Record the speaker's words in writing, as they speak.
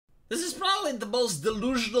This is probably the most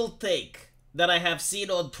delusional take that I have seen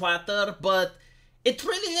on Twitter, but it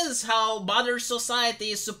really is how modern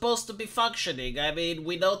society is supposed to be functioning. I mean,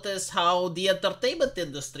 we notice how the entertainment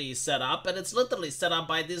industry is set up, and it's literally set up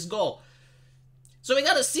by this goal. So we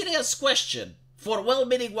got a serious question for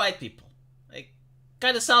well-meaning white people. Like,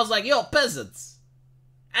 kind of sounds like, yo, peasants,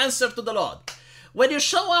 answer to the Lord. When you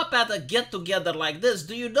show up at a get-together like this,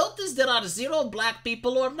 do you notice there are 0 black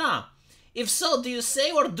people or not? If so, do you say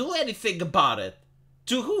or do anything about it?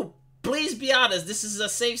 To who? Please be honest, this is a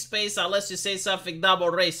safe space unless you say something dumb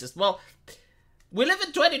or racist. Well, we live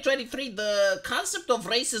in 2023. The concept of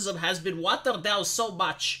racism has been watered down so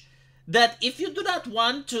much that if you do not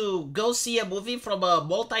want to go see a movie from a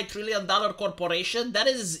multi-trillion-dollar corporation, that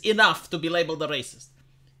is enough to be labeled a racist.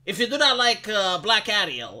 If you do not like Black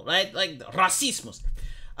Ariel, right? Like racismus.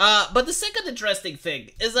 But the second interesting thing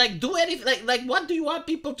is, like, do anything, like what do you want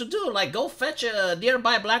people to do? Like, go fetch a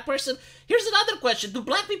nearby black person? Here's another question. Do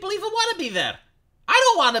black people even want to be there? I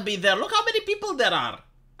don't want to be there. Look how many people there are.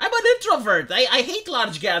 I'm an introvert. I hate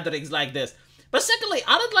large gatherings like this. But secondly,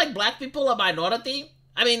 aren't, like, black people a minority?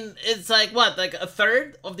 I mean, it's like, what, like a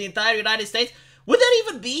third of the entire United States? Would there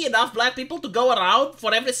even be enough black people to go around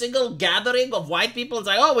for every single gathering of white people? It's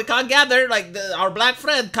like, oh, we can't gather, like, our black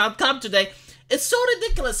friend can't come today. It's so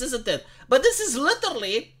ridiculous, isn't it? But this is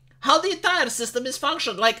literally how the entire system is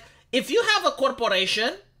functioned. Like, if you have a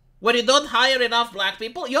corporation where you don't hire enough black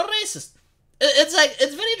people, you're racist. It's like,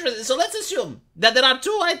 it's very interesting. So let's assume that there are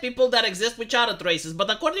 2 white people that exist which aren't racist. But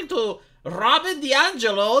according to Robin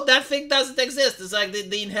DiAngelo, that thing doesn't exist. It's like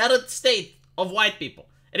the inherent state of white people.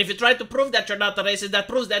 And if you try to prove that you're not a racist, that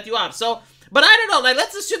proves that you are. So, but I don't know, like,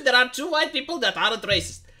 let's assume there are 2 white people that aren't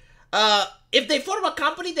racist. If they form a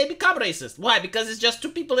company, they become racist. Why? Because it's just 2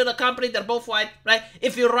 people in a company, they're both white, right?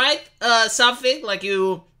 If you write something, like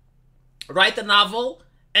you write a novel,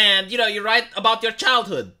 and, you know, you write about your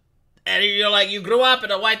childhood, and you're like, you grew up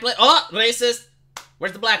in a white place, oh, racist,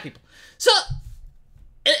 where's the black people? So,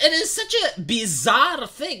 it is such a bizarre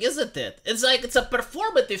thing, isn't it? It's like, it's a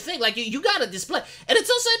performative thing, like, you gotta display. And it's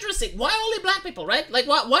also interesting, why only black people, right? Like,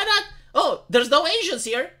 why not, oh, there's no Asians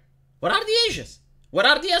here. What are the Asians? What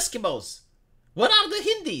are the Eskimos? What are the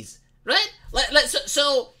Hindis? Right?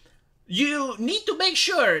 So you need to make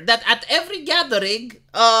sure that at every gathering,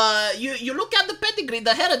 you look at the pedigree,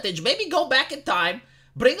 the heritage. Maybe go back in time,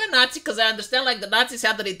 bring a Nazi, because I understand, like, the Nazis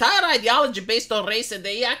had an entire ideology based on race, and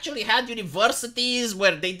they actually had universities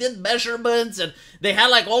where they did measurements, and they had,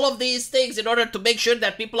 like, all of these things in order to make sure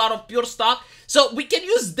that people are of pure stock. So we can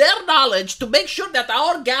use their knowledge to make sure that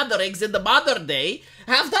our gatherings in the modern day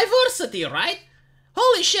have diversity, right?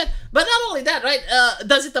 Holy shit. But not only that, right?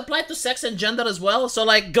 Does it apply to sex and gender as well? So,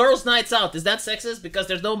 like, girls' nights out, is that sexist because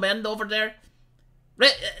there's no men over there?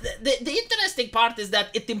 Right? The interesting part is that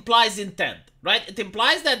it implies intent, right? It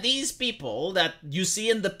implies that these people that you see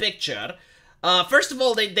in the picture, first of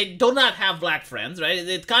all, they do not have black friends, right?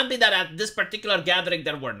 It can't be that at this particular gathering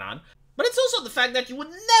there were none. But it's also the fact that you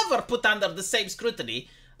would never put under the same scrutiny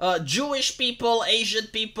Jewish people, Asian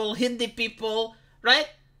people, Hindi people, right?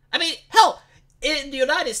 I mean, hell, in the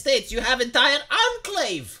United States, you have entire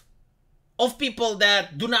enclave of people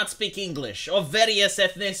that do not speak English, of various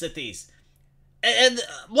ethnicities. And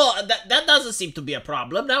well, that doesn't seem to be a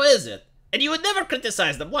problem, now is it? And you would never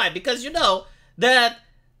criticize them. Why? Because you know that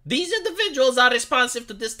these individuals are responsive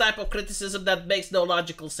to this type of criticism that makes no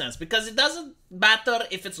logical sense. Because it doesn't matter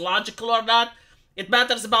if it's logical or not. It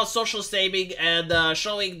matters about social saving and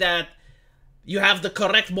showing that you have the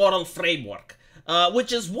correct moral framework.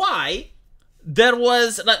 Which is why there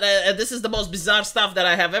was, and this is the most bizarre stuff that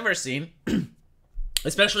I have ever seen,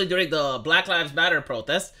 especially during the Black Lives Matter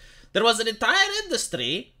protests, there was an entire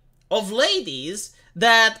industry of ladies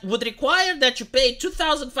that would require that you pay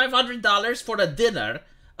 $2,500 for a dinner.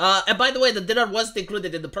 And by the way, the dinner wasn't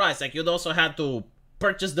included in the price. Like, you'd also had to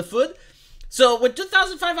purchase the food. So with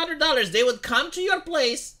 $2,500, they would come to your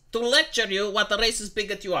place to lecture you what a racist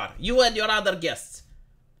bigot you are. You and your other guests.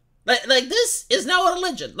 Like this is now a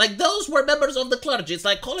religion. Like, those were members of the clergy. It's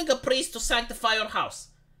like calling a priest to sanctify your house.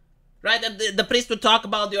 Right? And the priest would talk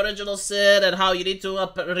about the original sin and how you need to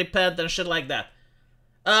repent and shit like that.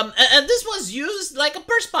 And this was used like a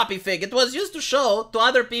purse poppy thing. It was used to show to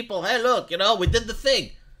other people, hey, look, you know, we did the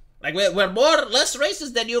thing. Like, we're less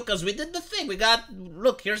racist than you because we did the thing. We got,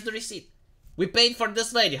 look, here's the receipt. We paid for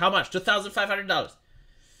this lady. How much? $2,500.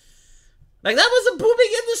 Like, that was a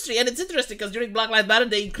booming industry. And it's interesting because during Black Lives Matter,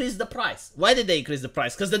 they increased the price. Why did they increase the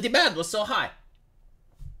price? Because the demand was so high.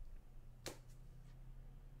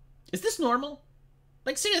 Is this normal?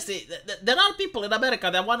 Like, seriously, there are people in America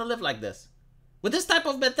that want to live like this. With this type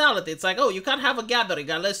of mentality, it's like, oh, you can't have a gathering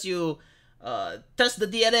unless you test the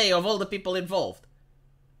DNA of all the people involved.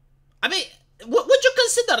 I mean, would you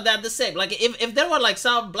consider that the same? Like, if there were like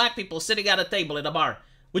some black people sitting at a table in a bar,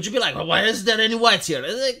 would you be like, well, why isn't there any whites here?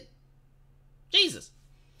 It's like, Jesus.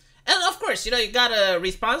 And of course, you know, you got a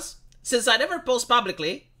response. Since I never post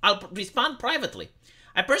publicly, I'll respond privately.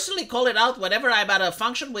 I personally call it out whenever I'm at a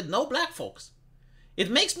function with no black folks. It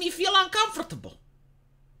makes me feel uncomfortable.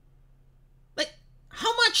 Like,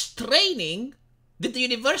 how much training did the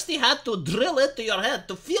university have to drill into your head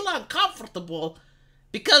to feel uncomfortable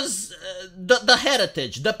because the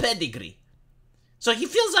heritage, the pedigree? So he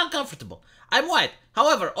feels uncomfortable. I'm white.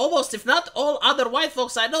 However, almost if not all other white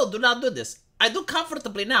folks I know do not do this. I do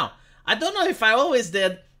comfortably now. I don't know if I always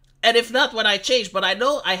did, and if not when I changed, but I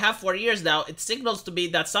know I have for years now. It signals to me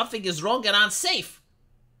that something is wrong and unsafe.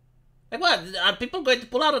 Like what? Are people going to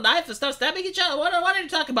pull out a knife and start stabbing each other? What are you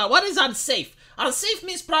talking about? What is unsafe? Unsafe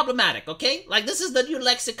means problematic, okay? Like this is the new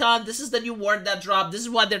lexicon, this is the new word that dropped, this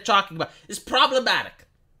is what they're talking about. It's problematic.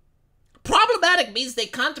 Problematic means they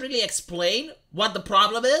can't really explain what the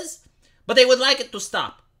problem is, but they would like it to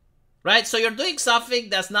stop. Right? So you're doing something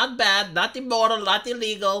that's not bad, not immoral, not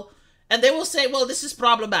illegal, and they will say, well, this is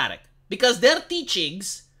problematic. Because their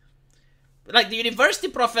teachings, like the university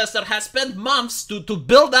professor has spent months to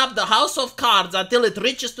build up the house of cards until it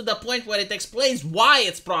reaches to the point where it explains why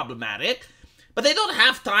it's problematic, but they don't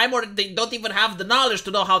have time or they don't even have the knowledge to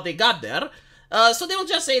know how they got there, so they will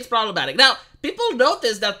just say it's problematic. Now, people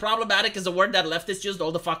notice that problematic is a word that leftists used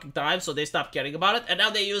all the fucking time, so they stopped caring about it, and now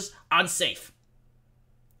they use unsafe.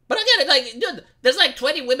 But again, like, dude, there's like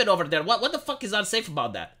 20 women over there. What the fuck is unsafe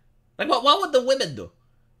about that? Like, what would the women do?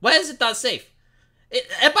 Why is it unsafe?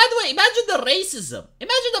 And by the way, imagine the racism.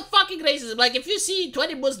 Imagine the fucking racism. Like, if you see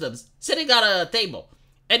 20 Muslims sitting at a table,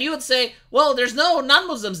 and you would say, well, there's no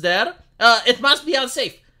non-Muslims there, it must be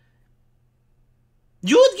unsafe.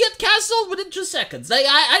 You would get cancelled within 2 seconds. Like,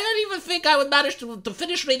 I don't even think I would manage to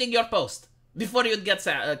finish reading your post before you'd get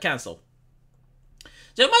cancelled.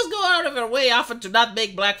 So you must go out of your way often to not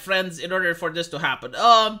make black friends in order for this to happen.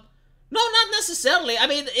 No, not necessarily. I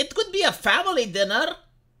mean, it could be a family dinner.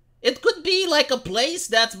 It could be like a place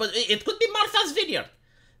but it could be Martha's Vineyard.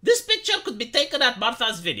 This picture could be taken at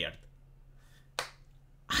Martha's Vineyard.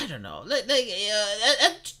 I don't know.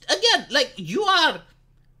 And again, like, you are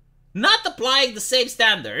not applying the same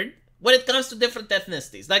standard when it comes to different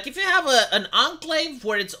ethnicities. Like, if you have an enclave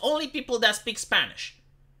where it's only people that speak Spanish,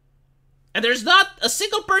 and there's not a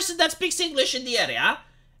single person that speaks English in the area,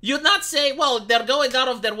 you'd not say, well, they're going out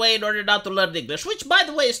of their way in order not to learn English, which, by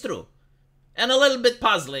the way, is true. And a little bit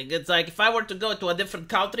puzzling. It's like, if I were to go to a different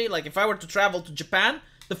country, like if I were to travel to Japan,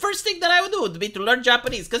 the first thing that I would do would be to learn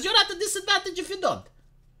Japanese, because you're at a disadvantage if you don't.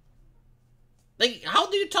 Like, how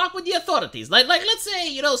do you talk with the authorities? Like let's say,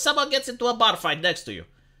 you know, someone gets into a bar fight next to you,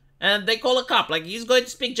 and they call a cop. Like, he's going to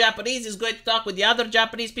speak Japanese, he's going to talk with the other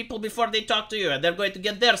Japanese people before they talk to you, and they're going to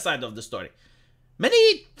get their side of the story.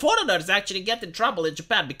 Many foreigners actually get in trouble in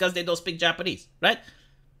Japan because they don't speak Japanese, right?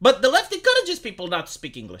 But the left encourages people not to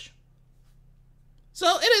speak English. So,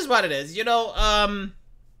 it is what it is, you know.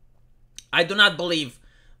 I do not believe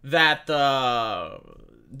that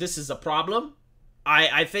this is a problem.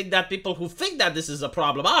 I think that people who think that this is a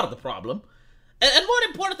problem are the problem. And more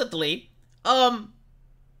importantly,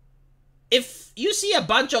 if you see a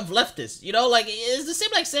bunch of leftists, you know, like, it's the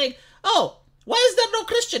same like saying, oh, why is there no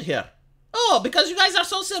Christian here? Oh, because you guys are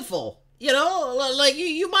so sinful. You know, like,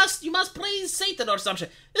 you must praise Satan or something.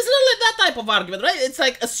 It's literally that type of argument, right? It's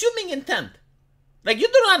like assuming intent. Like, you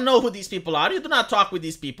do not know who these people are. You do not talk with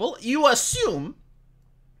these people. You assume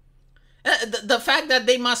the fact that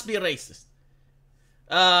they must be racist.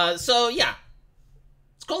 So, yeah.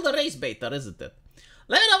 It's called a race baiter, isn't it?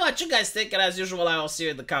 Let me know what you guys think, and as usual, I will see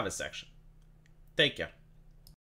you in the comment section. Take care.